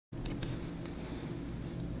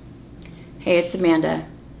Hey, it's Amanda,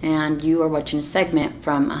 and you are watching a segment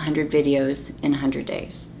from 100 videos in 100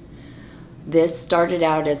 days. This started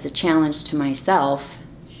out as a challenge to myself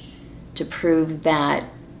to prove that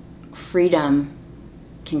freedom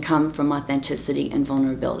can come from authenticity and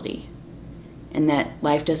vulnerability, and that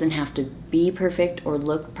life doesn't have to be perfect or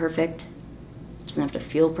look perfect, it doesn't have to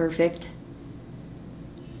feel perfect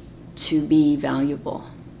to be valuable,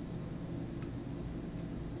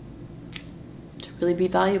 to really be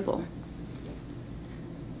valuable.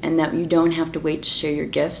 And that you don't have to wait to share your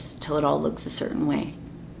gifts till it all looks a certain way.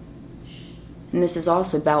 And this is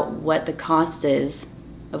also about what the cost is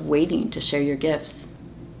of waiting to share your gifts.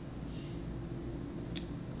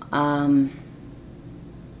 I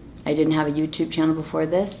didn't have a YouTube channel before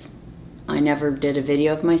this. I never did a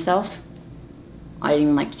video of myself. I didn't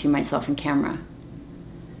even like to see myself in camera.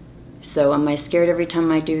 So am I scared every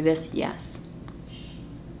time I do this? Yes.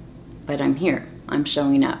 But I'm here. I'm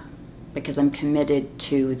showing up, because I'm committed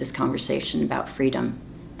to this conversation about freedom.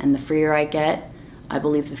 And the freer I get, I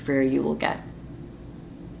believe the freer you will get.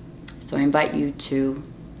 So I invite you to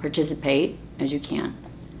participate as you can.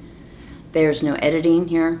 There's no editing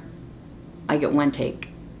here. I get one take.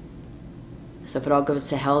 So if it all goes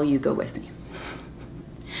to hell, you go with me.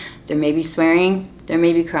 There may be swearing, there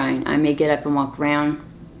may be crying. I may get up and walk around.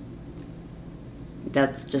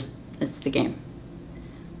 It's the game.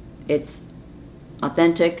 It's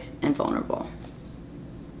authentic and vulnerable.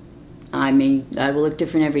 I will look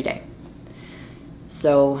different every day.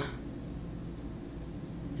 So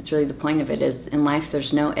it's really the point of it is, in life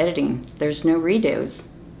there's no editing, there's no redos.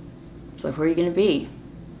 So who are you going to be?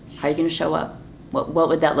 How are you going to show up? What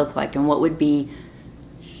would that look like? And what would be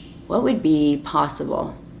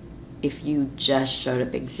possible if you just showed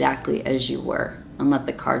up exactly as you were and let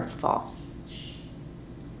the cards fall?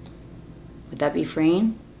 Would that be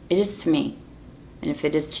freeing? It is to me. And if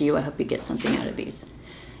it is to you, I hope you get something out of these.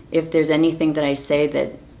 If there's anything that I say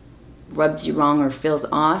that rubs you wrong or feels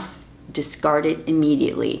off, discard it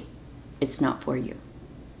immediately. It's not for you.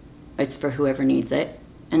 It's for whoever needs it,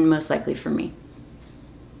 and most likely for me.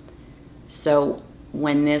 So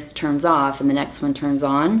when this turns off and the next one turns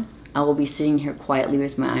on, I will be sitting here quietly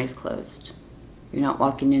with my eyes closed. You're not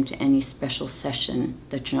walking into any special session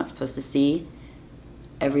that you're not supposed to see.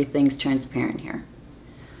 Everything's transparent here.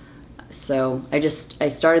 So I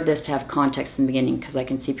started this to have context in the beginning, because I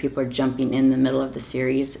can see people are jumping in the middle of the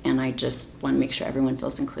series, and I just want to make sure everyone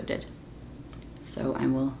feels included. So I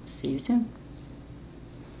will see you soon.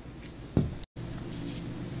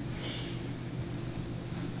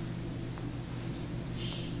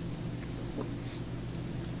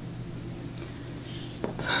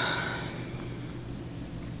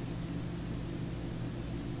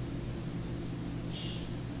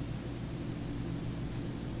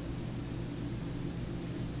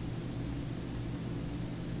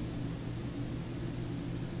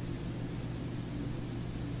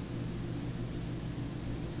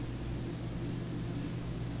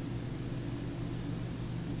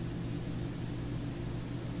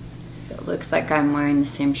 It looks like I'm wearing the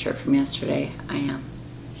same shirt from yesterday. I am.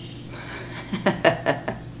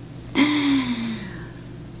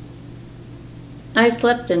 I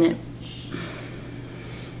slept in it.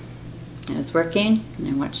 I was working and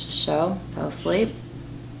I watched the show, fell asleep.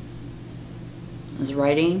 I was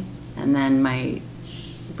writing, and then my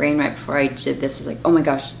brain right before I did this was like, oh my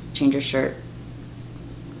gosh, change your shirt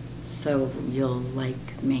so you'll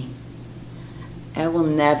like me. I will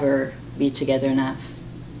never be together enough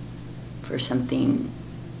for something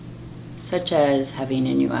such as having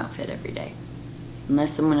a new outfit every day.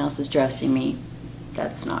 Unless someone else is dressing me,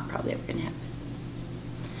 that's not probably ever going to happen.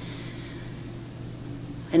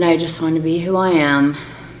 And I just want to be who I am.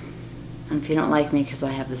 And if you don't like me because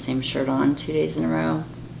I have the same shirt on 2 days in a row,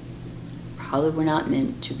 probably we're not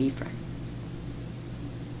meant to be friends.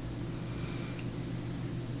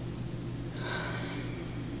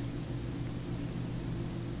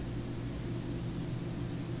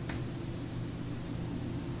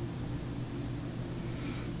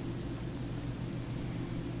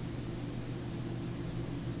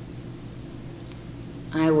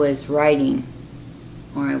 I was writing,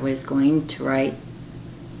 or I was going to write,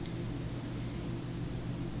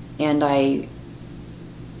 and I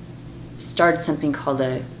started something called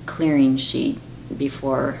a clearing sheet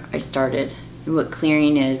before I started. And what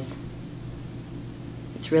clearing is,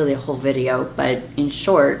 it's really a whole video, but in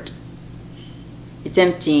short, it's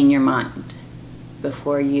emptying your mind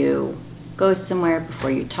before you go somewhere,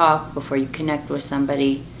 before you talk, before you connect with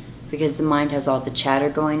somebody, because the mind has all the chatter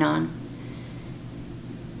going on.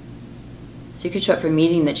 So you could show up for a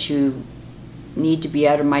meeting that you need to be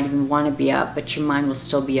out or might even want to be out, but your mind will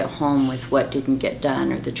still be at home with what didn't get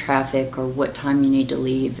done or the traffic or what time you need to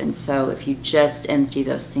leave. And so if you just empty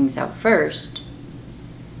those things out first,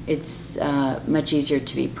 it's much easier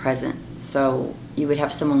to be present. So you would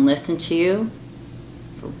have someone listen to you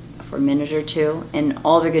for a minute or two, and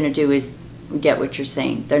all they're going to do is get what you're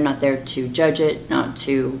saying. They're not there to judge it, not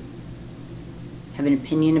to have an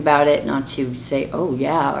opinion about it, not to say, oh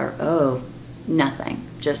yeah, or oh, nothing.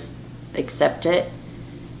 Just accept it,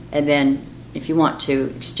 and then if you want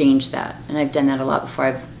to, exchange that. And I've done that a lot before.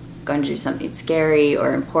 I've gone to do something scary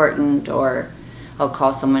or important, or I'll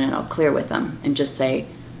call someone and I'll clear with them and just say,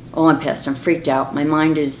 oh, I'm pissed, I'm freaked out, my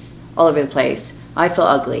mind is all over the place, I feel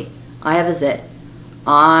ugly, I have a zit,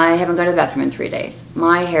 I haven't gone to the bathroom in 3 days,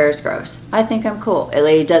 my hair is gross, I think I'm cool.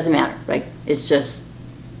 It doesn't matter. Like, it's just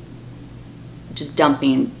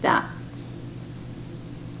dumping that.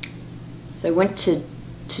 So I went to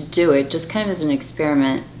do it just kind of as an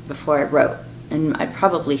experiment before I wrote, and I'd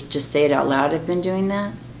probably just say it out loud. I've been doing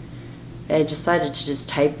that. I decided to just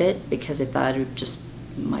type it because I thought it just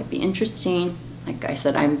might be interesting. Like I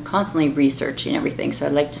said, I'm constantly researching everything, so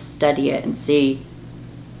I'd like to study it and see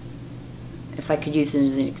if I could use it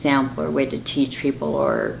as an example or a way to teach people,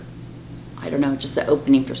 or I don't know, just an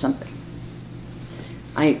opening for something.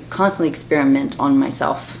 I constantly experiment on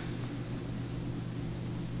myself.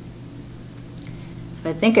 So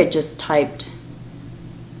I think I just typed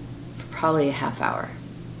for probably a half hour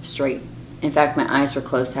straight. In fact, my eyes were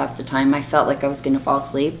closed half the time. I felt like I was going to fall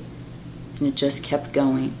asleep, and it just kept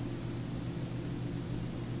going.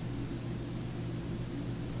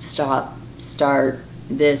 Stop, start,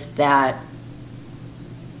 this, that.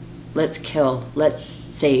 Let's kill, let's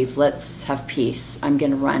save, let's have peace. I'm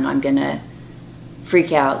going to run, I'm going to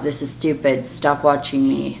freak out, this is stupid, stop watching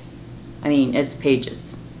me. I mean, it's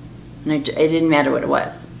pages. And it didn't matter what it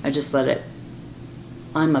was. I just let it.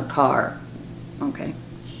 I'm a car. Okay.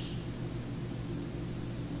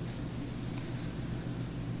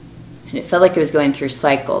 And it felt like it was going through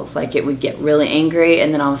cycles. Like it would get really angry,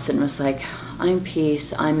 and then all of a sudden it was like, I'm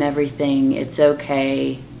peace, I'm everything, it's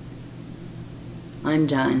okay. I'm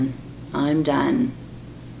done. I'm done.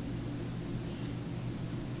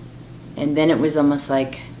 And then it was almost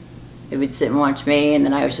like it would sit and watch me, and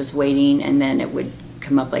then I was just waiting, and then it would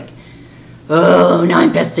come up like, oh, now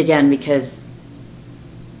I'm pissed again, because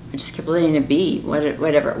I just kept letting it be,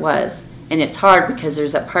 whatever it was. And it's hard because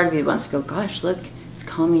there's that part of you that wants to go, gosh, look, it's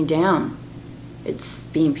calming down. It's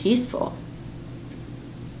being peaceful.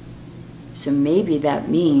 So maybe that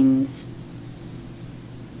means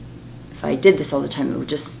if I did this all the time, it would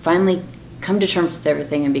just finally come to terms with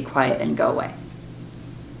everything and be quiet and go away.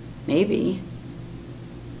 Maybe.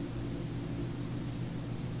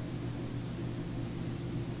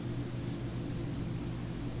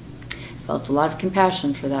 Felt a lot of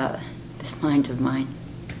compassion for this mind of mine.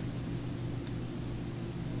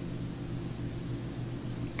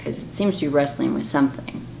 Because it seems to be wrestling with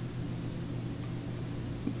something.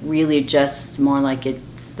 Really just more like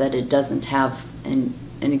it's that it doesn't have an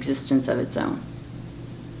existence of its own.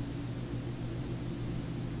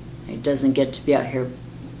 It doesn't get to be out here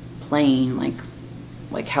playing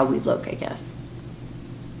like how we look, I guess.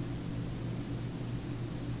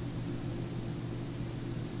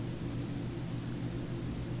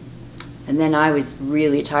 And then I was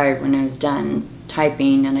really tired when I was done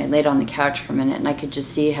typing, and I laid on the couch for a minute, and I could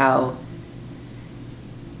just see how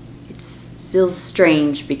it feels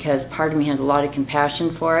strange, because part of me has a lot of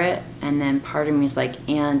compassion for it, and then part of me is like,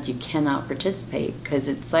 and you cannot participate, because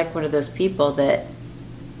it's like one of those people that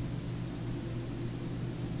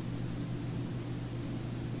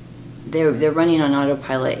they're running on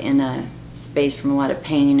autopilot in a space from a lot of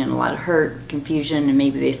pain and a lot of hurt, confusion, and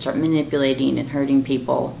maybe they start manipulating and hurting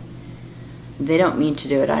people. They don't mean to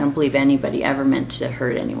do it. I don't believe anybody ever meant to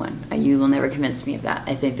hurt anyone. You will never convince me of that.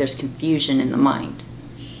 I think there's confusion in the mind.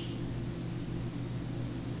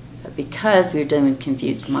 But because we're dealing with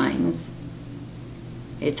confused minds,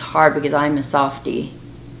 it's hard, because I'm a softie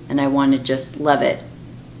and I want to just love it.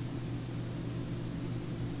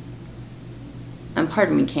 And part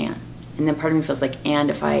of me can't. And then part of me feels like,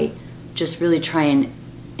 and if I just really try and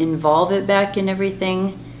involve it back in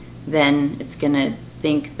everything, then it's going to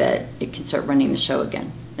think that it can start running the show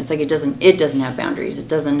again. It's like it doesn't have boundaries. It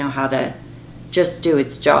doesn't know how to just do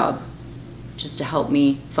its job, just to help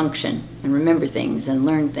me function and remember things and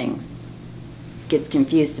learn things. It gets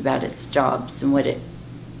confused about its jobs and it's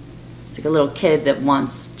like a little kid that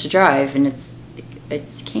wants to drive, and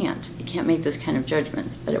it can't make those kind of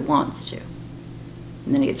judgments, but it wants to.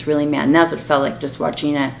 And then it gets really mad. And that's what it felt like, just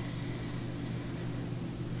watching a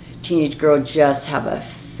teenage girl just have a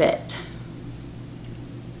fit.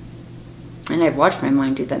 And I've watched my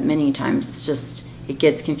mind do that many times. It's just, it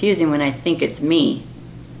gets confusing when I think it's me.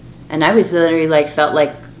 And I was literally like, felt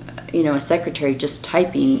like, you know, a secretary just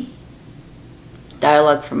typing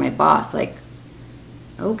dialogue for my boss. Like,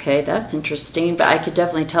 okay, that's interesting. But I could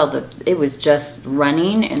definitely tell that it was just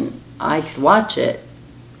running and I could watch it.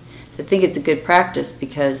 So I think it's a good practice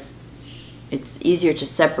because it's easier to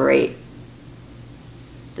separate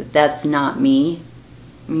that that's not me.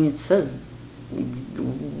 I mean, it says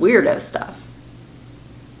weirdo stuff.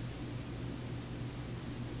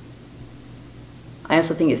 I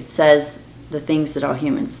also think it says the things that all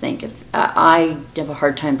humans think. If I have a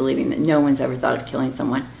hard time believing that no one's ever thought of killing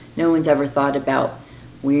someone. No one's ever thought about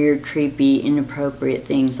weird, creepy, inappropriate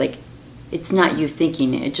things. Like, it's not you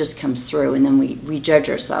thinking it just comes through, and then we judge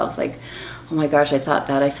ourselves like, oh my gosh, I thought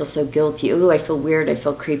that, I feel so guilty, oh, I feel weird, I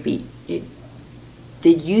feel creepy.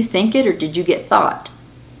 Did you think it, or did you get thought?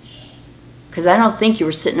 Because I don't think you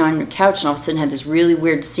were sitting on your couch and all of a sudden had this really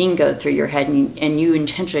weird scene go through your head, and you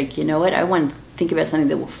intentionally, like, you know what, I want to think about something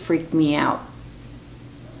that will freak me out.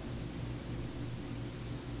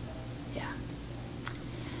 Yeah.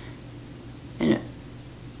 And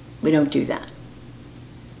we don't do that.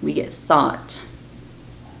 We get thought.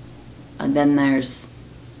 And then there's,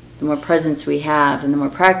 the more presence we have and the more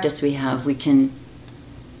practice we have, we can,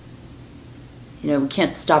 you know, we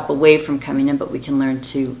can't stop a wave from coming in, but we can learn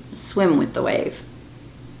to swim with the wave.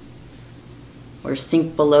 Or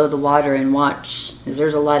sink below the water and watch, because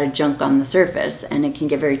there's a lot of junk on the surface and it can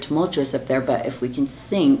get very tumultuous up there, but if we can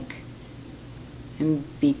sink and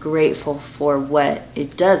be grateful for what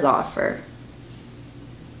it does offer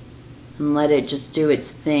and let it just do its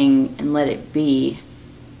thing and let it be,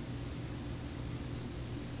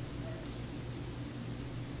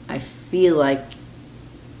 I feel like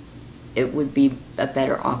it would be a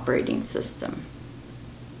better operating system.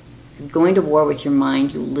 Because going to war with your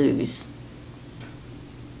mind, you lose.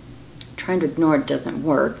 Trying to ignore it doesn't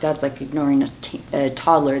work. That's like ignoring a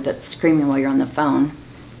toddler that's screaming while you're on the phone.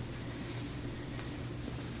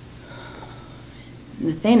 And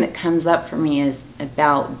the thing that comes up for me is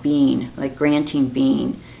about being, like granting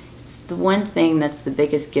being. It's the one thing that's the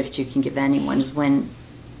biggest gift you can give anyone, is when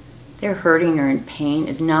they're hurting or in pain,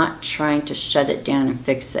 is not trying to shut it down and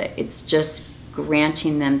fix it. It's just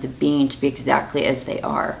granting them the being to be exactly as they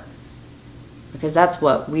are. Because that's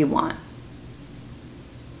what we want.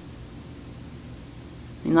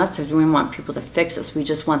 I mean, lots of times we want people to fix us. We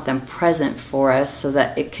just want them present for us so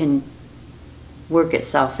that it can work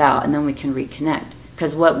itself out and then we can reconnect.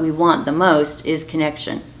 Because what we want the most is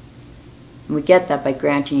connection. And we get that by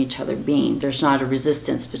granting each other being. There's not a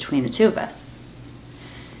resistance between the two of us.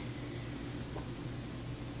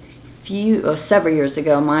 Several years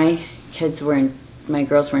ago, my girls were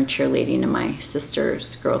in cheerleading and my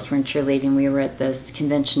sister's girls were in cheerleading. We were at this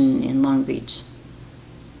convention in Long Beach.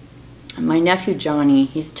 My nephew Johnny,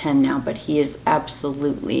 he's 10 now, but he is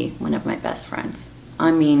absolutely one of my best friends.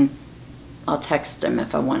 I mean, I'll text him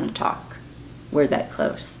if I want to talk. We're that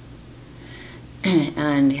close.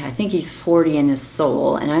 And I think he's 40 in his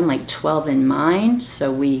soul, and I'm like 12 in mine,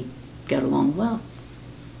 so we get along well.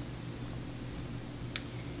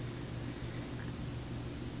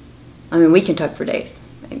 I mean, we can talk for days.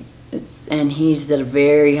 And he's at a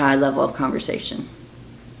very high level of conversation.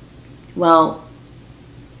 Well,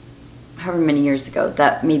 however many years ago,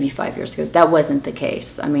 that maybe 5 years ago, that wasn't the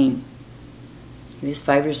case. I mean, he was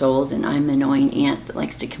 5 years old, and I'm an annoying aunt that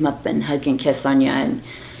likes to come up and hug and kiss on you, and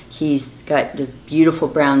he's got this beautiful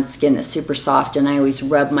brown skin that's super soft, and I always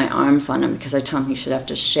rub my arms on him because I tell him he should have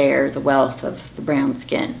to share the wealth of the brown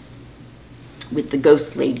skin with the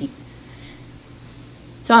ghost lady.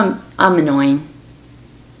 So I'm annoying,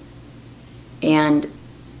 and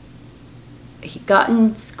he'd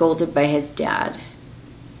gotten scolded by his dad.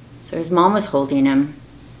 So his mom was holding him,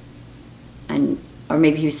 or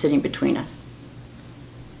maybe he was sitting between us.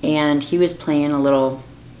 And he was playing a little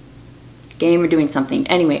game or doing something.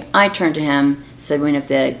 Anyway, I turned to him, said one of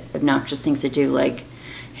the obnoxious things to do, like,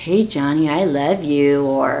 "Hey Johnny, I love you,"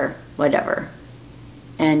 or whatever.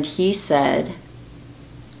 And he said,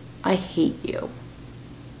 "I hate you."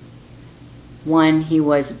 One, he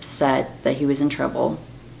was upset that he was in trouble,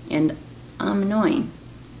 and I'm annoying.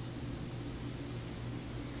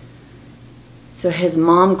 So his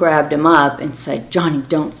mom grabbed him up and said, "Johnny,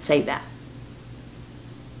 don't say that."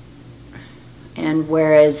 And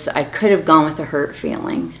whereas I could have gone with a hurt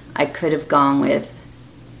feeling, I could have gone with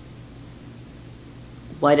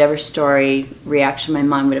whatever story, reaction my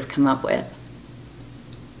mind would have come up with.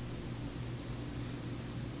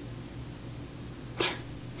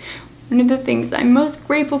 One of the things I'm most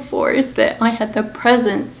grateful for is that I had the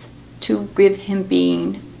presence to give him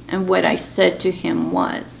being And what I said to him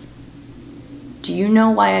was, do you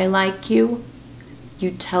know why I like you?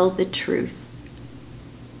 You tell the truth.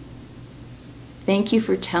 Thank you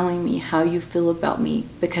for telling me how you feel about me,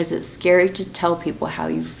 because it's scary to tell people how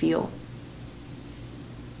you feel.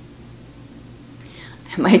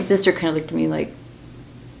 And my sister kind of looked at me like,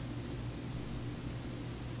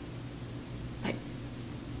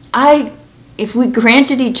 if we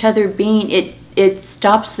granted each other being, it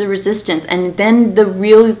stops the resistance, and then the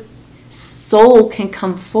real soul can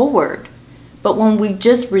come forward. But when we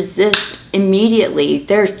just resist immediately,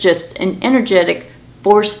 there's just an energetic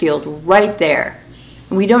force field right there.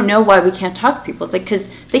 And we don't know why we can't talk to people. It's like, because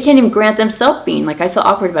they can't even grant themselves being. Like, I feel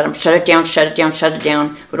awkward about them. Shut it down, shut it down, shut it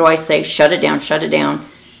down. What do I say? Shut it down, shut it down.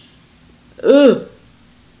 Ugh.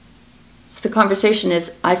 So the conversation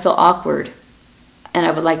is, I feel awkward, and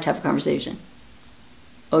I would like to have a conversation.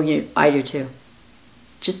 Oh, yeah, I do too.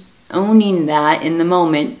 Just owning that in the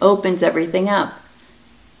moment opens everything up.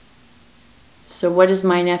 So what does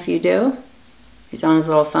my nephew do? He's on his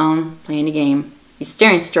little phone playing a game. He's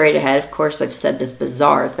staring straight ahead. Of course, I've said this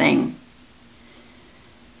bizarre thing.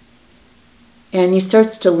 And he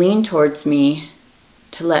starts to lean towards me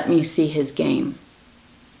to let me see his game.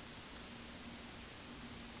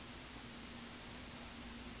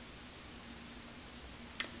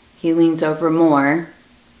 He leans over more,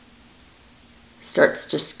 starts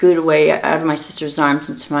to scoot away out of my sister's arms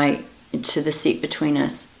into the seat between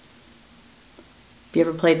us. Have you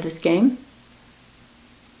ever played this game?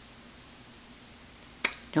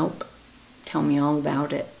 Nope. Tell me all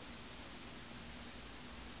about it.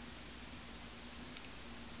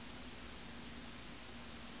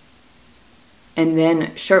 And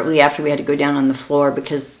then shortly after, we had to go down on the floor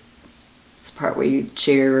because it's the part where you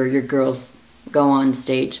cheer or your girls go on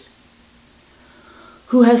stage.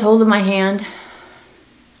 Who has hold of my hand?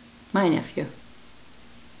 My nephew.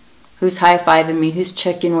 Who's high-fiving me? Who's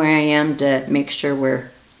checking where I am to make sure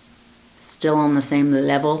we're still on the same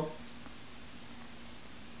level?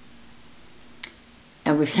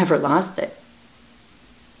 And we've never lost it.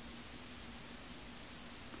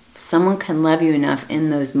 Someone can love you enough in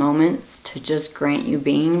those moments to just grant you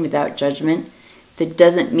being without judgment. That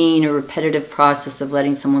doesn't mean a repetitive process of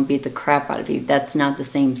letting someone beat the crap out of you. That's not the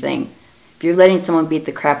same thing. If you're letting someone beat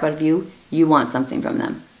the crap out of you, you want something from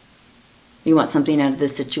them. You want something out of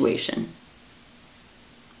this situation.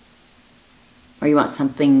 Or you want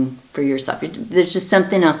something for yourself. There's just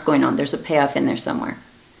something else going on. There's a payoff in there somewhere.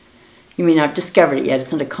 You may not have discovered it yet.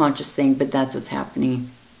 It's not a conscious thing, but that's what's happening.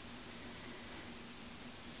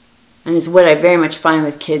 And it's what I very much find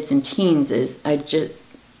with kids and teens is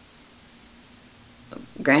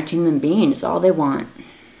granting them being is all they want.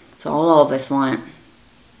 It's all of us want.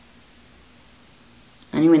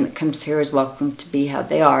 Anyone that comes here is welcome to be how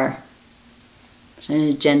they are. There's an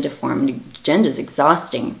agenda for them. The agenda is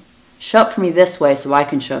exhausting. Show up for me this way so I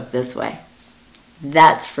can show up this way.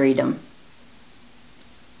 That's freedom.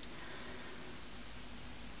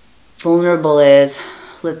 Vulnerable is,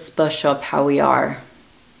 let's both show up how we are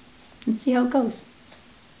and see how it goes.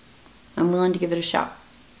 I'm willing to give it a shot.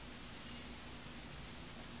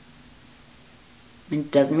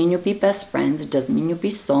 It doesn't mean you'll be best friends. It doesn't mean you'll be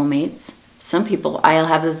soulmates. Some people, I'll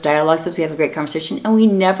have those dialogues with, we have a great conversation, and we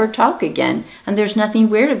never talk again. And there's nothing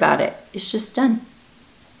weird about it. It's just done.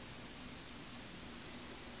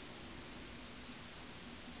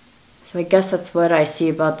 So I guess that's what I see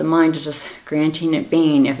about the mind, is just granting it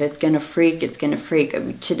being. If it's going to freak, it's going to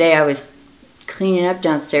freak. Today I was cleaning up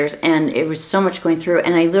downstairs, and it was so much going through,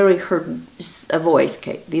 and I literally heard a voice.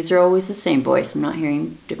 Okay, these are always the same voice. I'm not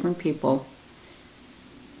hearing different people.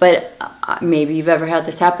 But maybe you've ever had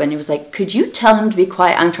this happen. It was like, could you tell him to be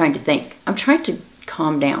quiet? I'm trying to think. I'm trying to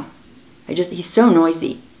calm down. He's so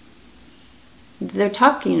noisy. They're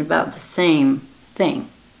talking about the same thing.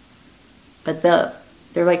 But they're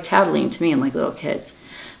like tattling to me and like little kids.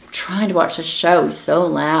 I'm trying to watch the show. He's so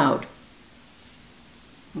loud.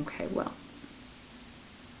 Okay, well.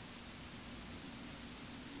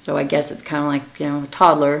 So I guess it's kind of like, a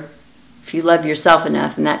toddler. If you love yourself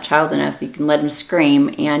enough and that child enough, you can let them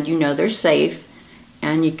scream and you know they're safe,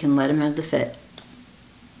 and you can let them have the fit.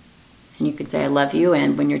 And you can say, I love you,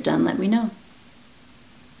 and when you're done, let me know.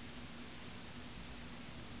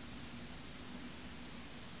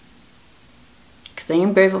 Because I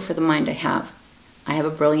am grateful for the mind I have. I have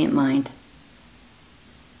a brilliant mind.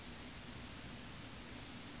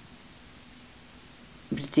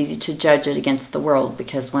 But it's easy to judge it against the world,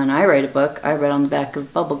 because when I write a book, I write on the back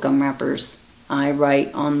of bubblegum wrappers. I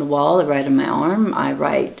write on the wall, I write on my arm, I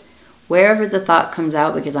write wherever the thought comes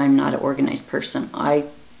out, because I'm not an organized person. I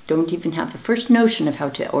don't even have the first notion of how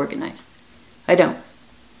to organize. I don't.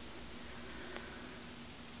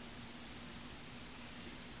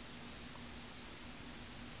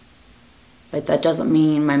 But that doesn't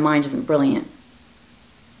mean my mind isn't brilliant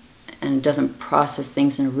and it doesn't process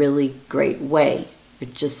things in a really great way.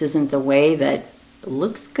 It just isn't the way that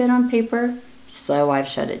looks good on paper, so I've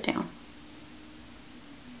shut it down.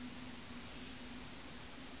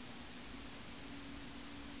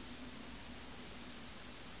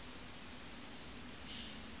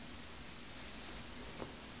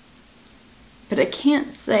 But I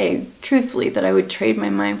can't say, truthfully, that I would trade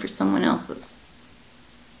my mind for someone else's.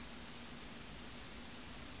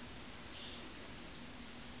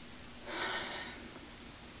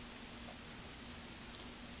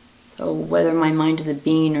 So whether my mind is a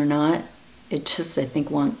being or not, it just, I think,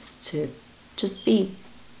 wants to just be.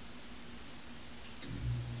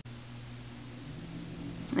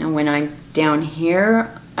 And when I'm down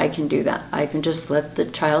here, I can do that. I can just let the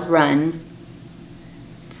child run,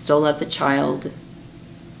 still love the child,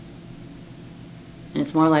 and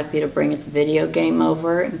it's more likely to bring its video game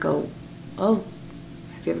over and go, oh,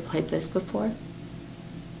 have you ever played this before?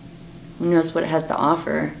 Who knows what it has to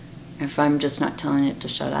offer if I'm just not telling it to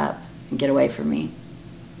shut up and get away from me,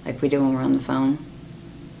 like we do when we're on the phone.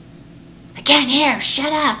 I can't hear,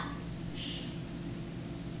 shut up!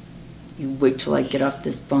 You wait till I get off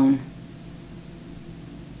this phone.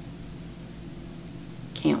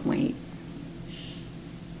 Can't wait.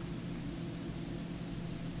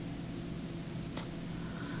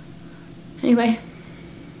 Anyway,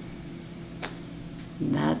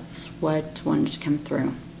 that's what wanted to come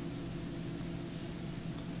through.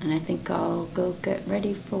 And I think I'll go get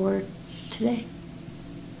ready for today.